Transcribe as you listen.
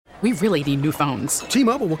We really need new phones.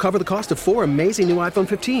 T-Mobile will cover the cost of 4 amazing new iPhone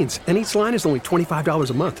 15s, and each line is only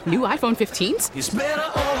 $25 a month. New iPhone 15s? It's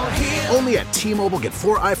better over here. Only at T-Mobile, get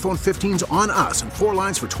 4 iPhone 15s on us and 4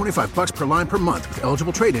 lines for $25 per line per month with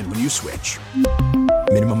eligible trade-in when you switch.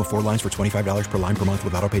 Minimum of 4 lines for $25 per line per month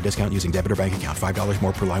with autopay discount using debit or bank account. $5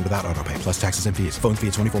 more per line without autopay, plus taxes and fees. Phone fee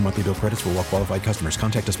at 24 monthly bill credits for well-qualified customers.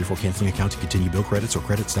 Contact us before canceling account to continue bill credits or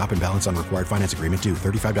credit stop and balance on required finance agreement due.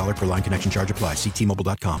 $35 per line connection charge applies. See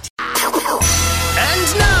T-Mobile.com.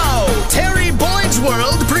 And now, Terry Boyd's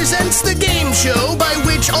World presents the game show by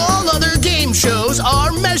which all other game shows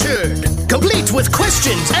are measured. Complete with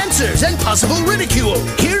questions, answers, and possible ridicule.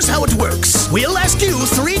 Here's how it works. We'll ask you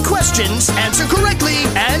 3 questions, answer correctly,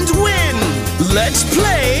 and win. Let's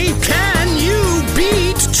play Can You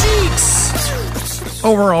Beat Cheats?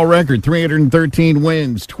 Overall record, 313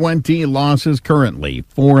 wins, 20 losses currently,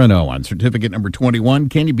 4-0 on certificate number 21.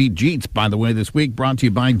 Can You Beat Jeets, by the way, this week brought to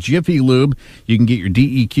you by Jiffy Lube. You can get your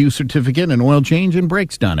DEQ certificate and oil change and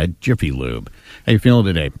brakes done at Jiffy Lube. How you feeling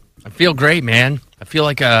today? I feel great, man. I feel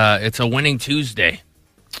like it's a winning Tuesday.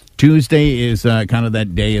 Tuesday is kind of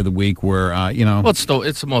that day of the week where, Well, it's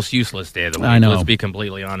the most useless day of the week, I know. let's be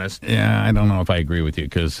completely honest. Yeah, I don't know if I agree with you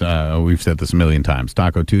because we've said this a million times.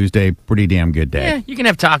 Taco Tuesday, pretty damn good day. Yeah, you can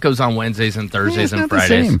have tacos on Wednesdays and Thursdays and not the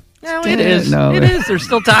Fridays. same. No, it is. No. It is. They're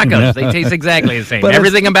still tacos. They taste exactly the same. But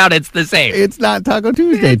Everything about it's the same. It's not Taco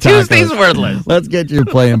Tuesday. Tuesday's tacos. worthless. Let's get your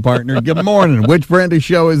playing partner. Good morning. Which brand of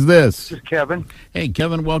show is this? This is Kevin. Hey,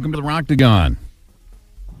 Kevin, welcome to the Roctagon.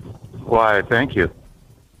 Why, thank you.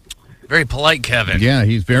 Very polite, Kevin. Yeah,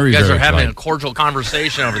 he's very, You guys very are having polite. a cordial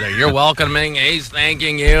conversation over there. You're welcoming. He's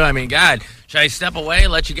thanking you. I mean, God, should I step away,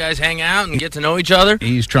 let you guys hang out and get to know each other?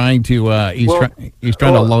 He's trying to he's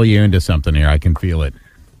trying to lull you into something here. I can feel it.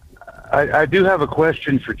 I do have a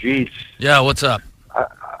question for Jeets. Yeah, what's up?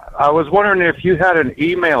 I was wondering if you had an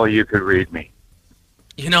email you could read me.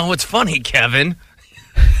 You know, it's funny, Kevin.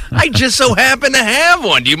 I just so happen to have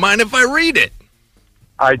one. Do you mind if I read it?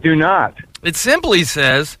 I do not. It simply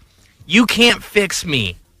says, "You can't fix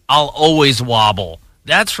me. I'll always wobble."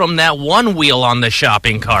 That's from that one wheel on the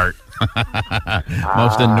shopping cart.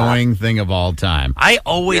 Most annoying thing of all time. I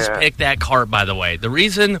always Yeah. pick that cart, by the way. The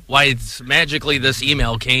reason why it's magically this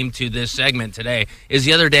email came to this segment today is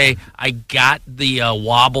the other day I got the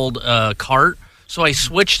wobbled cart, so I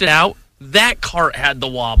switched it out. That cart had the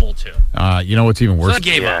wobble too. You know what's even worse? So I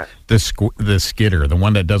gave up. The skidder, the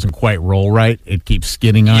one that doesn't quite roll right. It keeps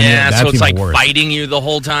skidding on you. Yeah, That's so it's even like worse. fighting you the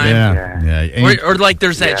whole time. Yeah. Or like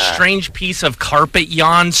there's that Yeah. strange piece of carpet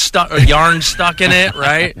yarn stuck in it,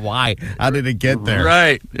 right? Why? How did it get there?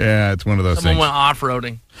 Right. Yeah, it's one of those Someone things. went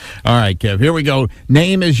off-roading. All right, Kev, here we go.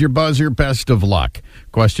 Name is your buzzer. Best of luck.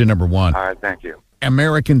 Question number 1. All right, thank you.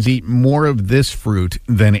 Americans eat more of this fruit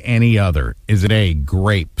than any other. Is it A,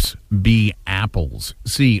 grapes, B, apples,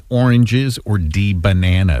 C, oranges, or D,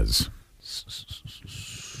 bananas?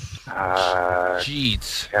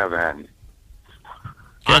 Jeez. Kevin.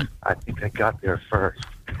 I think I got there first.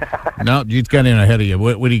 No, Jeets got in ahead of you.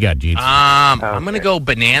 What do you got, Jeets? I'm going to go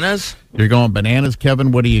bananas. You're going bananas,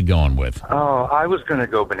 Kevin? What are you going with? Oh, I was going to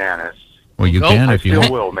go bananas. Well, you Go. can I if you still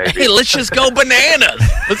want. will, maybe. Hey, let's just go bananas.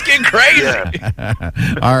 Let's get crazy. Yeah.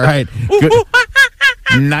 All right. Good.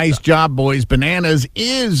 Nice job, boys. Bananas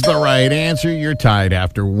is the right answer. You're tied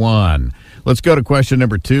after 1. Let's go to question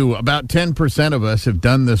number 2. About 10% of us have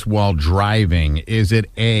done this while driving. Is it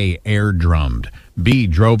A, air drummed, B,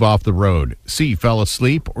 drove off the road, C, fell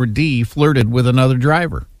asleep, or D, flirted with another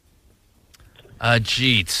driver?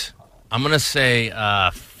 Jeez. I'm going to say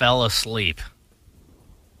fell asleep.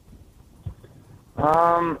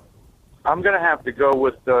 I'm going to have to go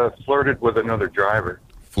with flirted with another driver.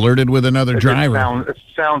 Flirted with another driver. It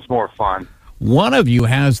sounds more fun. One of you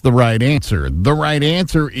has the right answer. The right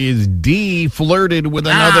answer is D, flirted with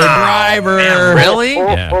another driver. Man, really?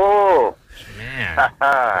 Yeah. Oh. Man.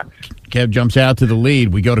 Kev jumps out to the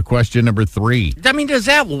lead. We go to question number 3. I mean, does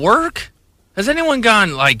that work? Has anyone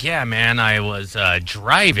gone like, yeah, man, I was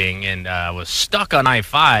driving and was stuck on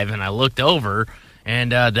I-5 and I looked over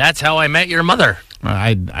and that's how I met your mother?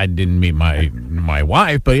 I didn't meet my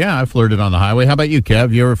wife, but yeah, I flirted on the highway. How about you,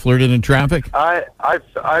 Kev? You ever flirted in traffic?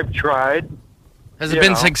 I've tried. Has it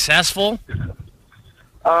been successful?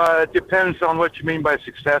 It depends on what you mean by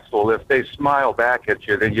successful. If they smile back at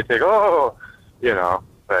you, then you think, oh,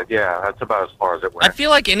 But yeah, that's about as far as it went. I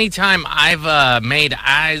feel like anytime I've made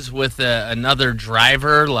eyes with another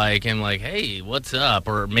driver, and hey, what's up?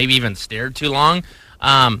 Or maybe even stared too long,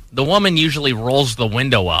 the woman usually rolls the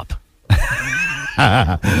window up.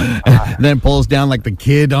 Then pulls down like the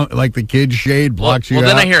kid shade, blocks you Well,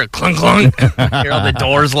 then out. I hear a clunk, clunk. Hear all the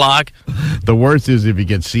doors lock. The worst is if you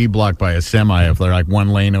get C-blocked by a semi. If they're like one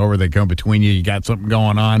lane over, they come between you. You got something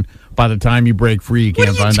going on. By the time you break free, you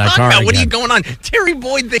can't find that car About? What are you again. going on? Terry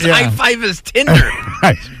Boyd thinks Yeah. I-5 is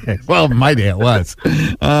Tinder. Well, my day it was.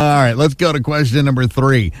 All right, let's go to question number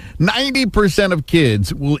 3. 90% of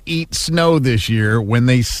kids will eat snow this year when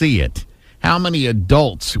they see it. How many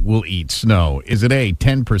adults will eat snow? Is it A,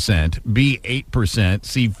 10%, B, 8%,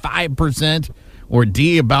 C, 5%, or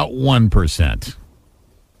D, about 1%?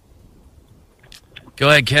 Go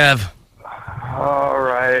ahead, Kev. All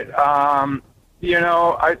right.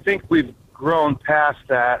 I think we've grown past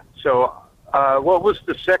that. So what was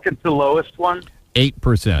the second to lowest one?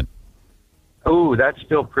 8%. Ooh, that's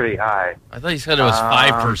still pretty high. I thought you said it was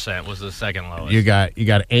 5% was the second lowest. You got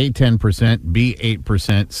A, 10%, B,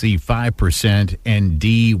 8%, C, 5%, and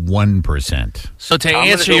D, 1%. So to I'm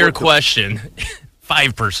answer gonna go your with the- question,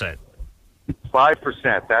 5%.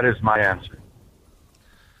 5%. That is my answer.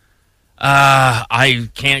 I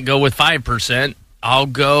can't go with 5%. I'll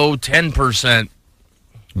go 10%.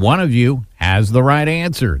 One of you has the right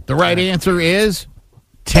answer. The right answer is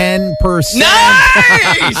 10%. Nice!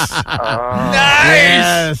 Nice!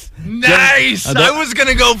 Yes. Nice! I was going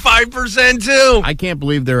to go 5% too. I can't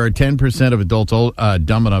believe there are 10% of adults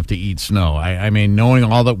dumb enough to eat snow. I mean, knowing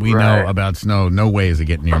all that we know about snow, no way is it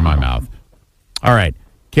getting near my mouth. All right,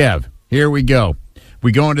 Kev, here we go.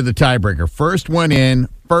 We go into the tiebreaker. First one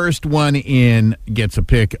in gets a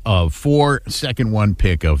pick of 4, second one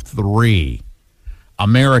pick of 3.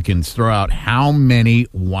 Americans throw out how many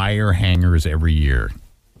wire hangers every year?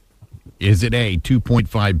 Is it A,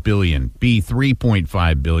 2.5 billion, B,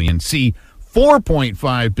 3.5 billion, C,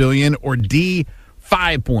 4.5 billion, or D,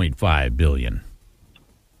 5.5 billion?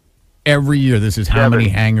 Every year, this is how many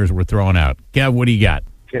hangers we're throwing out. Kev, what do you got?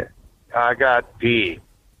 Okay. I got D.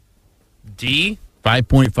 D?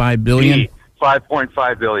 5.5 billion? D.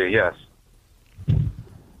 5.5 billion, yes.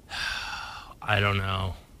 I don't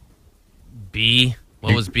know. B?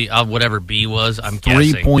 What was B? Whatever B was, I'm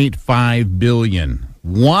guessing. 3.5 billion.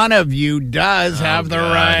 One of you does have the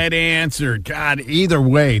God. right answer. God, either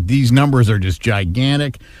way, these numbers are just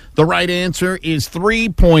gigantic. The right answer is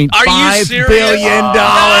 $3.5 Are you serious? billion.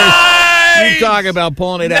 Nice! You talk about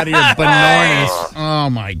pulling it out of your bananas. Oh,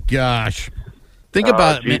 my gosh. Think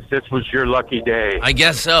about geez, it. this was your lucky day. I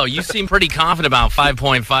guess so. You seem pretty confident about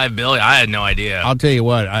 5.5 billion. I had no idea. I'll tell you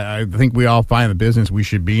what, I think we all find the business we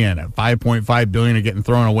should be in. At 5.5 billion are getting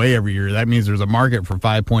thrown away every year. That means there's a market for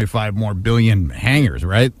 5.5 more billion hangers,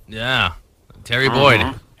 right? Yeah. Terry Boyd.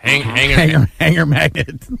 Hanger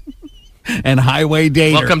magnet. And highway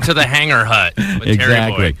data. Welcome to the Hanger Hut with Terry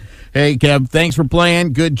Exactly. Boyd. Hey, Kev, thanks for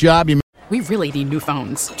playing. Good job. We really need new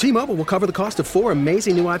phones. T-Mobile will cover the cost of 4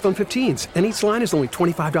 amazing new iPhone 15s, and each line is only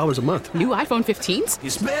 $25 a month. New iPhone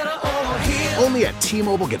 15s? Only at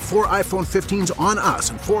T-Mobile, get 4 iPhone 15s on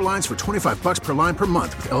us and 4 lines for $25 per line per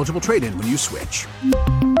month with eligible trade-in when you switch.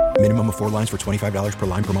 Minimum of 4 lines for $25 per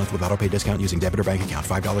line per month with autopay discount using debit or bank account.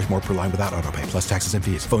 $5 more per line without autopay, plus taxes and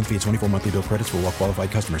fees. Phone fee at 24 monthly bill credits for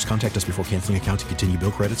well-qualified customers. Contact us before canceling account to continue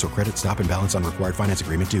bill credits or credit stop and balance on required finance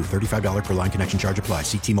agreement due. $35 per line connection charge applies.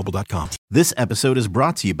 See T-Mobile.com. This episode is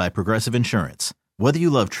brought to you by Progressive Insurance. Whether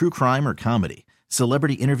you love true crime or comedy,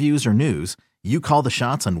 celebrity interviews or news, you call the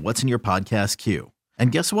shots on what's in your podcast queue.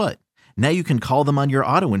 And guess what? Now you can call them on your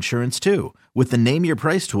auto insurance too with the Name Your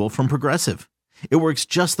Price tool from Progressive. It works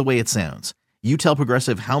just the way it sounds. You tell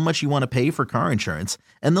Progressive how much you want to pay for car insurance,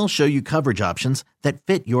 and they'll show you coverage options that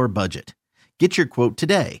fit your budget. Get your quote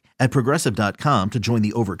today at Progressive.com to join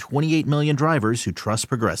the over 28 million drivers who trust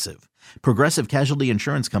Progressive. Progressive Casualty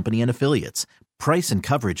Insurance Company and Affiliates. Price and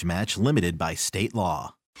coverage match limited by state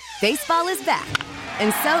law. Baseball is back,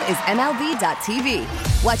 and so is MLB.tv.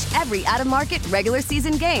 Watch every out-of-market regular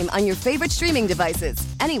season game on your favorite streaming devices,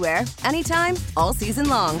 anywhere, anytime, all season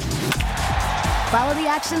long. Follow the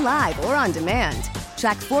action live or on demand.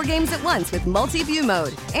 Track 4 games at once with multi-view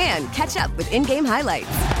mode and catch up with in-game highlights.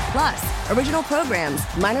 Plus, original programs,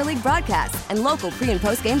 minor league broadcasts, and local pre- and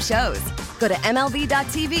post-game shows. Go to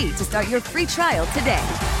MLB.tv to start your free trial today.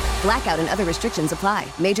 Blackout and other restrictions apply.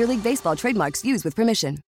 Major League Baseball trademarks used with permission.